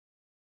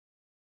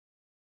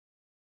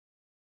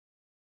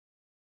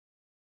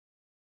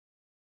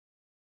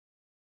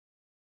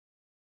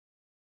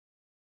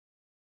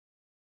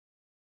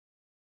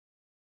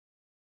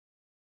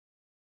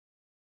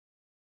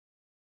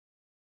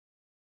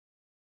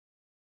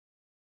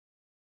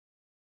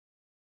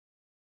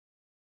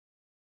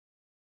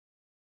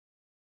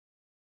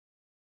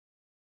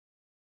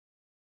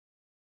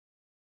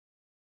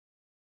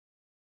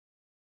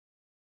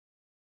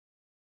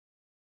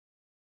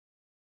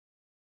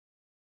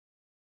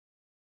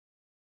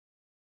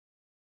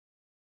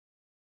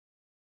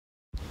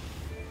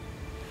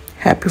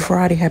Happy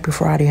Friday, happy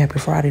Friday, happy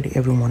Friday to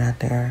everyone out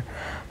there.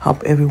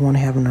 Hope everyone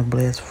having a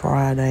blessed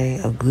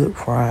Friday, a good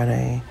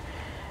Friday.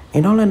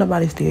 And don't let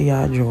nobody steal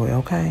y'all joy,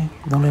 okay?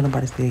 Don't let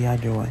nobody steal y'all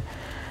joy.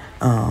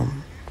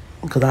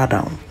 Cause I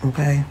don't,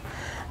 okay?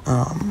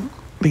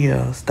 But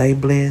yeah, stay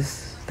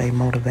blessed, stay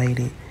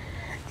motivated.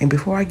 And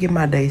before I get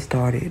my day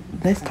started,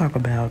 let's talk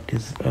about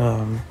this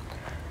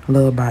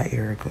Love by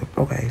Erica.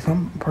 Okay,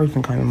 some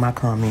person came in my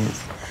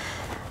comments.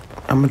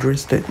 I'm gonna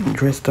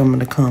address them in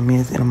the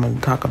comments and I'm gonna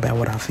talk about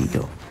what I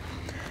feel.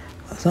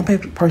 Some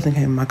person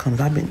came in my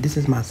comments. This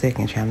is my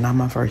second channel, not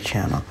my first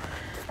channel.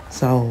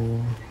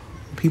 So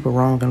people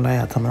wrong and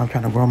loud tell me I'm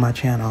trying to grow my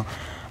channel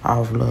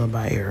off Love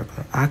by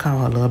Erica. I call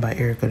her Love by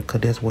Erica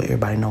because that's what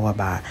everybody know her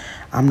by.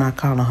 I'm not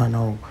calling her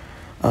no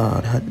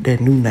that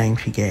new name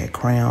she got,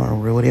 Crown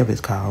or whatever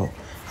it's called.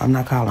 I'm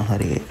not calling her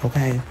that,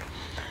 okay?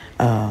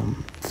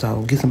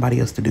 So get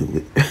somebody else to do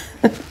it.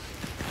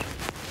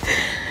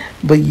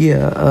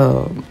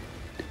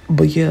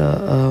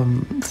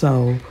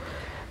 So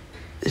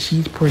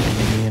she's pregnant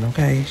again,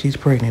 okay? She's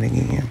pregnant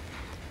again.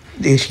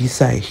 Did she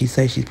say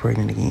she's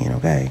pregnant again,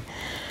 okay?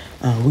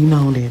 We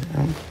know that,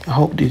 I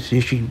hope that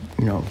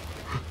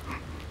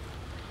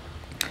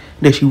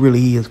that she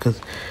really is, because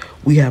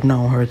we have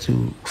known her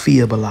to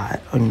fib a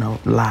lot,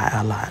 lie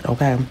a lot,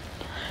 okay?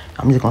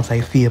 I'm just going to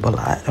say fib a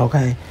lot,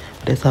 okay?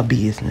 That's her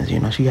business,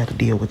 she got to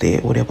deal with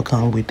that, whatever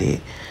comes with that.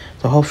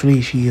 So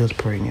hopefully she is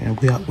pregnant, and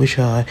we wish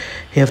her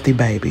a healthy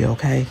baby,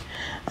 okay?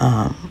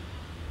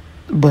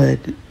 But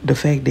the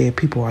fact that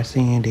people are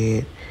saying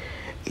that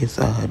it's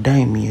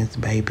Damien's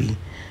baby,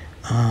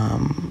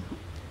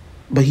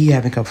 but he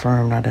haven't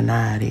confirmed or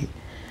denied it.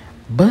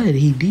 But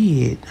he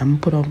did. I'm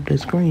gonna put up the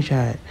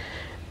screenshot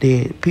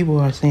that people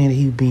are saying that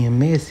he's being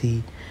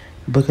messy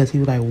because he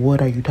was like,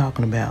 "What are you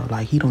talking about?"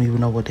 Like he don't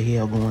even know what the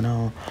hell going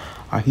on,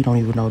 or he don't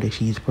even know that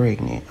she's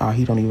pregnant, or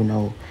he don't even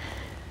know,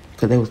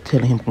 because they was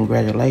telling him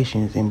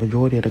congratulations, and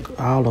majority of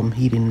all of them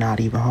he did not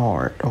even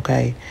hard,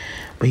 okay?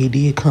 But he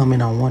did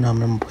comment on one of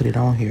them. I'm gonna put it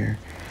on here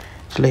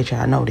to let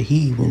y'all know that he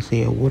even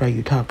said, "What are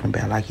you talking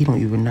about?" Like he don't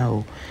even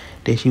know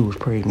that she was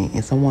pregnant.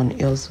 And someone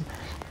else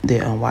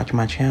that watched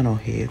my channel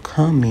had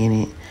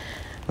commented,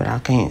 but I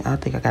can't. I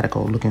think I gotta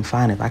go look and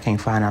find it. If I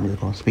can't find it, I'm just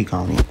gonna speak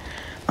on it.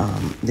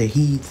 That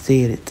he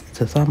said it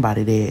to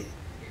somebody that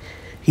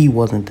he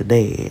wasn't the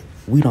dad.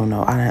 We don't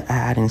know.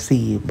 I didn't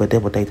see it, but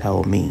that's what they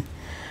told me.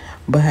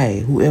 But hey,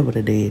 whoever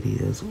the dad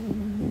is,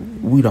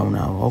 we don't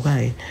know,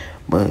 okay?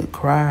 But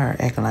Crier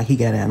acting like he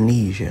got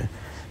amnesia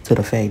to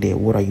the fact that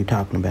what are you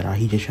talking about? Or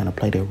he just trying to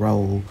play that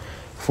role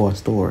for a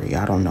story.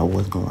 I don't know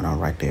what's going on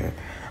right there.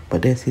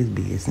 But that's his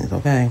business,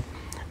 okay?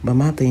 But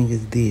my thing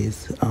is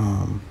this.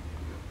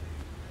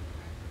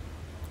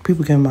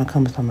 People come in my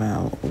comments talking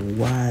about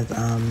why is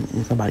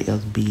in somebody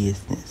else's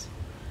business.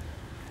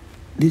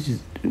 This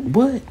is,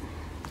 what?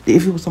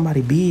 If it was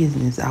somebody's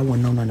business, I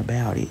wouldn't know nothing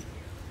about it.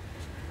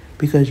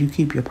 Because you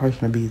keep your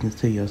personal business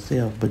to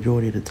yourself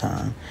majority of the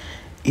time.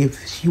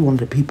 If she wanted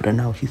the people to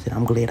know, she said,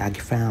 "I'm glad I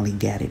finally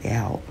got it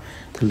out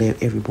to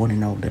let everybody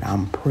know that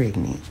I'm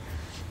pregnant."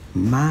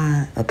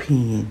 My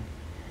opinion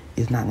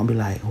is not going to be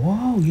like,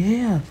 "Whoa,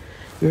 yeah,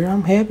 girl,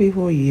 I'm happy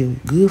for you.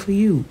 Good for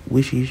you."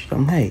 Which is,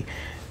 hey,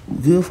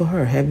 good for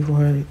her. Happy for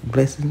her.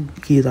 Blessing.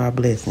 Kids are a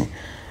blessing.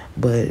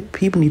 But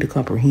people need to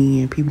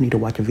comprehend. People need to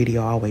watch a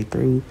video all the way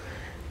through.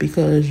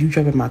 Because you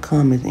jump in my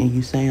comments and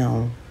you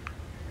sound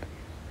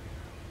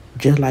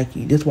just like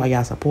you. That's why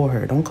y'all support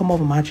her. Don't come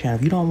over my channel.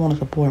 If you don't want to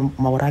support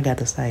what I got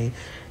to say,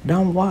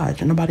 don't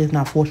watch. Nobody's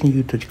not forcing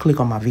you to click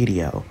on my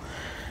video.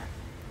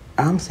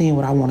 I'm saying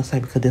what I want to say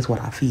because that's what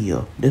I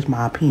feel. That's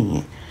my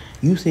opinion.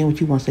 You saying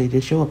what you want to say,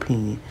 that's your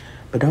opinion.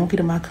 But don't get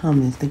in my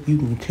comments think you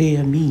can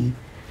tell me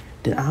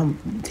that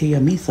tell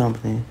me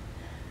something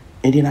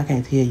and then I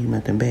can't tell you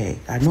nothing back.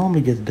 I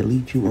normally just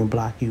delete you and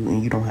block you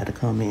and you don't have to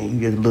come in.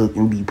 You just look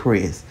and be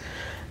pressed.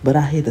 But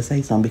I had to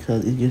say something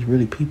because it's just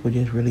really, people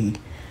just really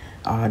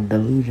are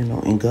delusional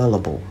and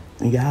gullible.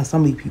 And y'all,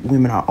 some of these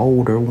women are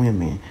older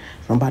women.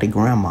 Somebody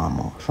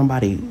grandmama.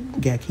 Somebody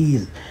got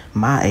kids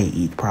my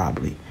age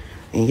probably.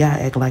 And y'all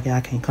act like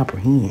y'all can't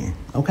comprehend.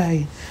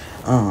 Okay?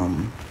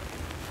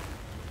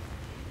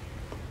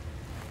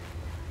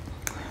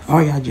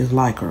 Or y'all just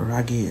like her,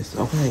 I guess.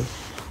 Okay?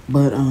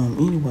 But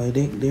anyway,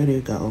 there they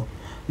go.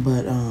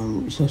 But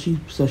so she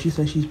says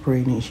she's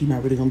pregnant. She's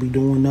not really gonna be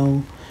doing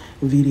no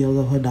videos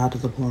of her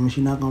doctor's appointment.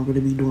 She's not gonna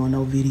really be doing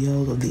no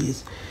videos of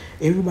this.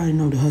 Everybody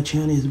know that her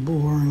channel is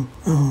boring.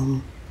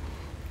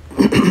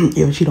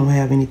 If she don't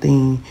have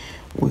anything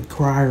with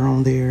Crier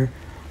on there,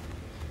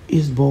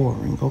 it's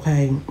boring,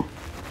 okay?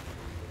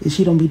 If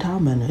she don't be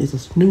talking about it, it's a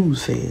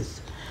snooze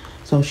fest.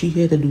 So she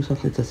had to do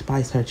something to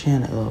spice her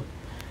channel up.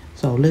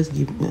 So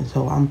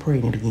I'm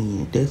pregnant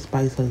again. That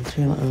spice her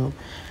channel up.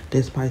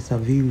 That spice her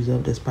views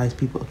up. That spice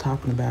people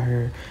talking about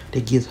her.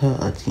 That gives her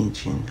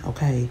attention,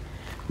 okay?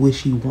 Which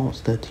she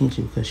wants the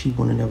attention because she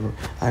would have never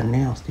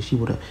announced that. She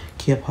would have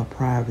kept her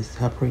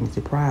pregnancy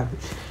private.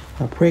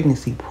 Her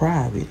pregnancy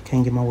private.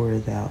 Can't get my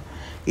words out.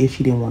 If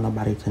she didn't want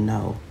nobody to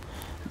know.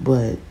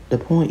 But the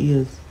point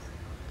is,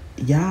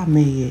 Y'all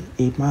mad,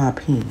 in my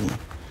opinion.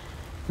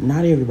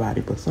 Not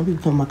everybody, but some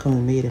people come my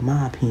comment mad, in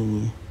my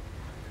opinion.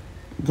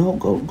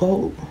 Go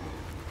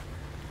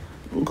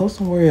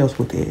somewhere else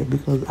with it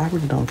because I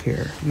really don't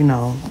care.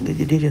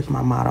 This is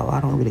my motto.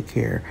 I don't really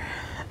care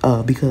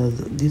because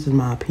this is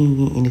my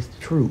opinion and it's the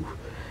truth.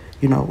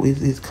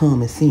 It's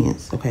common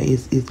sense. Okay,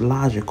 it's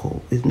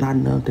logical. It's not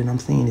nothing I'm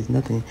saying. It's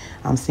nothing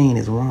I'm saying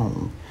is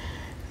wrong.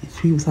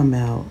 People talking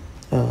about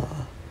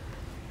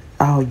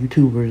all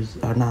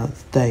YouTubers are not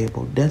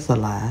stable. That's a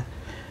lie.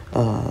 A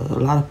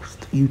lot of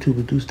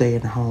YouTubers do stay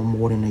in the home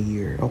more than a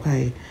year.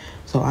 Okay,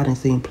 so I done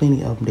seen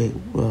plenty of them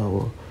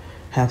that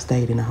have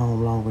stayed in the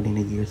home longer than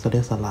a year. So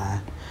that's a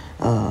lie.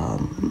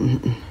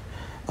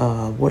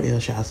 What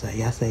else should I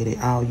say? I say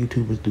that all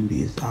YouTubers do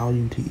this. All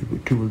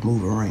YouTubers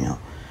move around.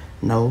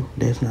 No,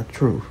 that's not the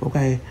truth.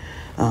 Okay,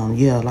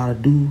 yeah, a lot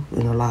of do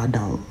and a lot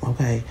don't.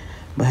 Okay,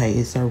 but hey,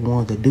 it's certain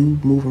ones that do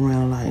move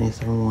around a lot, and it's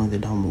certain ones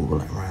that don't move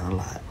around a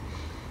lot.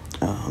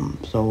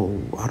 So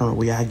I don't know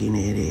where y'all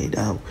getting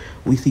at.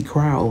 We see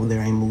Cry over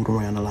there ain't moved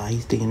around a lot.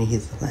 He's staying in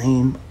his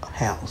same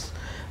house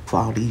for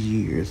all these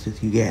years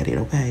since you got it.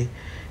 Okay,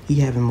 he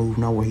haven't moved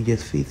nowhere. He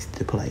just fixed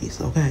the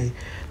place. Okay,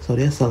 so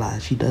that's a lie.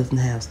 She doesn't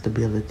have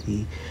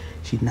stability.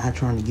 She's not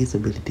trying to get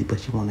stability, but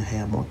she want to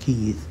have more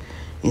kids.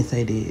 And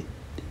say that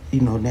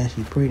now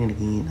she's pregnant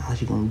again. All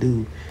she gonna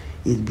do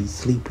is be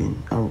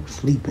sleeping.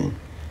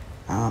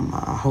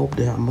 I hope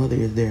that her mother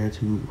is there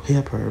to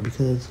help her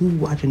because who's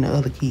watching the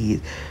other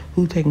kids?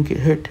 Who taking care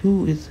of her?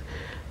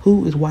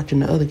 Who is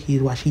watching the other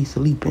kids while she's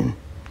sleeping?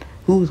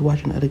 Who is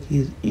watching the other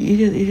kids?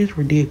 It's just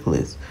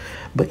ridiculous.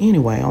 But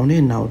anyway, on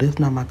that note, that's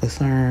not my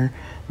concern.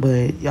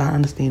 But I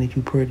understand that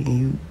you pregnant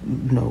and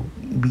you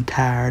be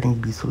tired and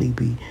you be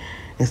sleepy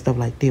and stuff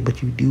like that.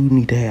 But you do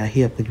need to have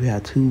help because you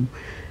have two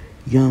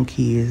young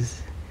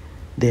kids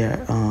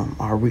that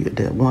are real.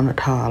 That one a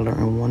toddler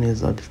and one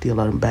is still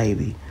a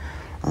baby.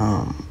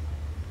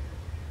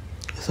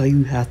 So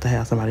you have to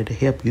have somebody to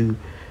help you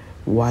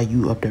while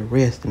you up there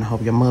resting. I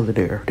hope your mother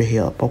there to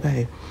help,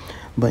 okay?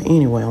 But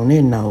anyway, on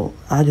that note,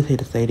 I just had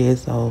to say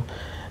this. So,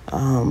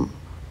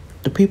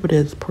 the people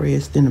that's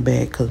pressed in the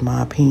back because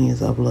my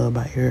opinions of Love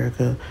by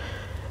Erica,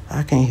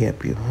 I can't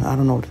help you. I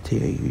don't know what to tell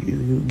you.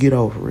 You get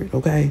over it,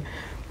 okay?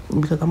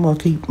 Because I'm going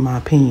to keep my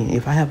opinion.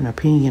 If I have an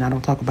opinion, I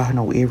don't talk about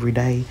her every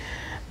day.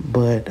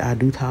 But I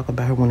do talk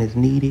about her when it's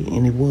needed,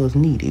 and it was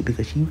needed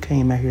because she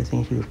came out here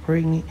saying she was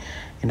pregnant,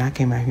 and I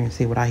came out here and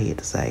said what I had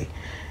to say.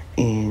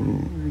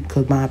 And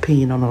because my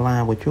opinion on the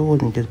line with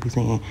yours and just be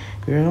saying,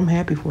 girl, I'm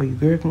happy for you,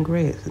 girl,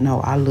 congrats.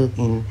 No, I look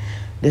and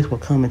that's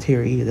what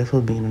commentary is. That's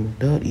what being an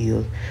adult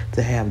is,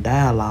 to have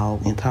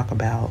dialogue and talk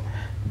about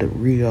the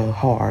real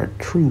hard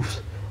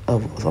truths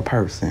of a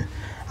person.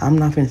 I'm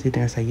not finna sit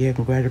there and say, yeah,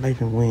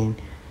 congratulations when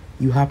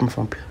you hopping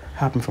from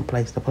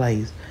place to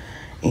place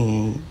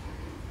and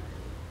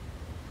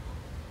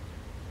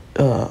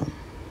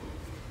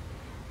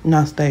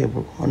not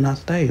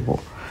stable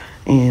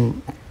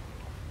and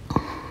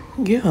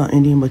yeah,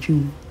 and then but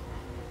you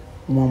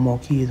want more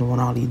kids and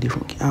want all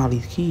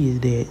these kids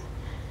that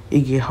it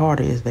get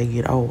harder as they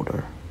get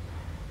older.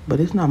 But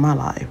it's not my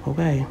life,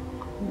 okay?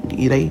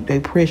 They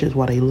precious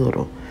while they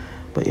little,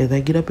 but as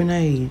they get up in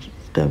age,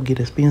 stuff get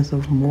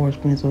more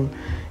expensive,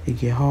 it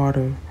get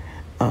harder,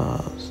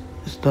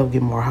 stuff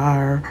get more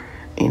higher,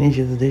 and it's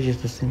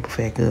just a simple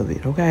fact of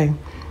it, okay?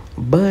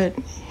 But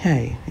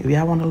hey, if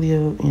y'all want to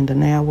live in the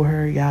now with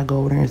her, y'all go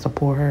over there and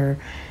support her.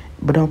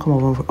 But don't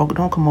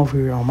come over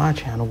here on my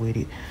channel with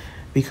it,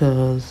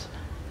 because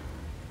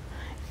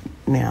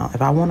now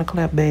if I want to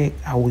clap back,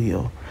 I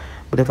will.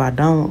 But if I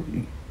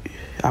don't,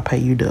 I pay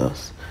you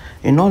dust.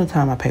 And all the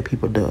time I pay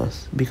people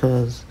dust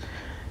because,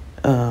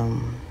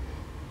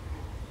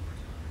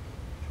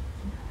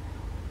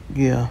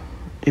 yeah,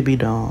 it be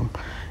dumb.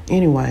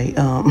 Anyway,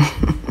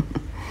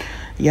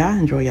 y'all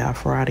enjoy y'all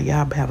Friday.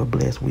 Y'all have a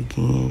blessed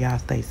weekend. Y'all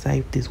stay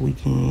safe this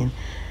weekend.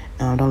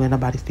 Don't let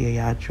nobody steal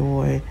y'all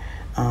joy.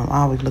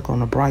 Always look on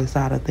the bright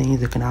side of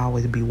things. It can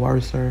always be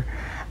worser.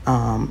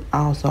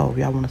 Also, if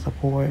y'all want to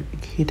support,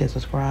 hit that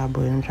subscribe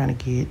button. I'm trying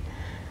to get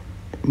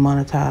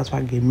monetized so I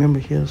can get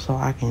memberships so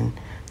I can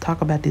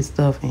talk about this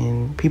stuff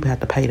and people have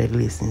to pay to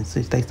listen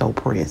since they so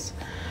pressed.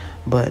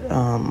 But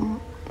I'm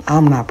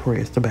not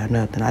pressed about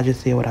nothing. I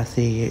just said what I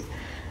said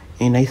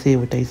and they said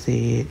what they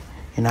said.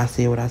 And I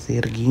said what I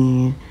said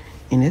again.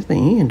 And that's the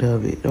end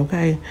of it,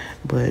 okay?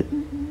 But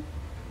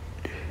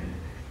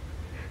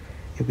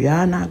if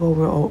y'all not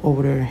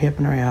over there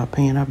helping her out,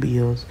 paying her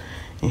bills,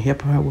 and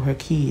helping her with her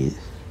kids,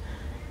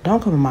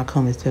 don't come in my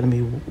comments telling me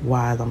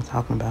why I'm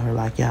talking about her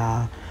like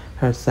y'all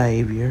her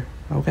savior,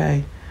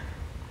 okay?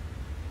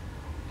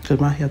 Because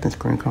my health and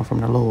strength come from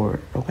the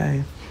Lord,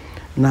 okay?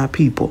 Not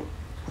people,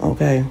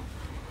 okay?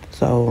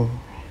 So,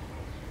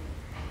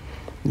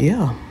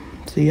 yeah.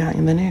 See y'all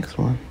in the next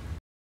one.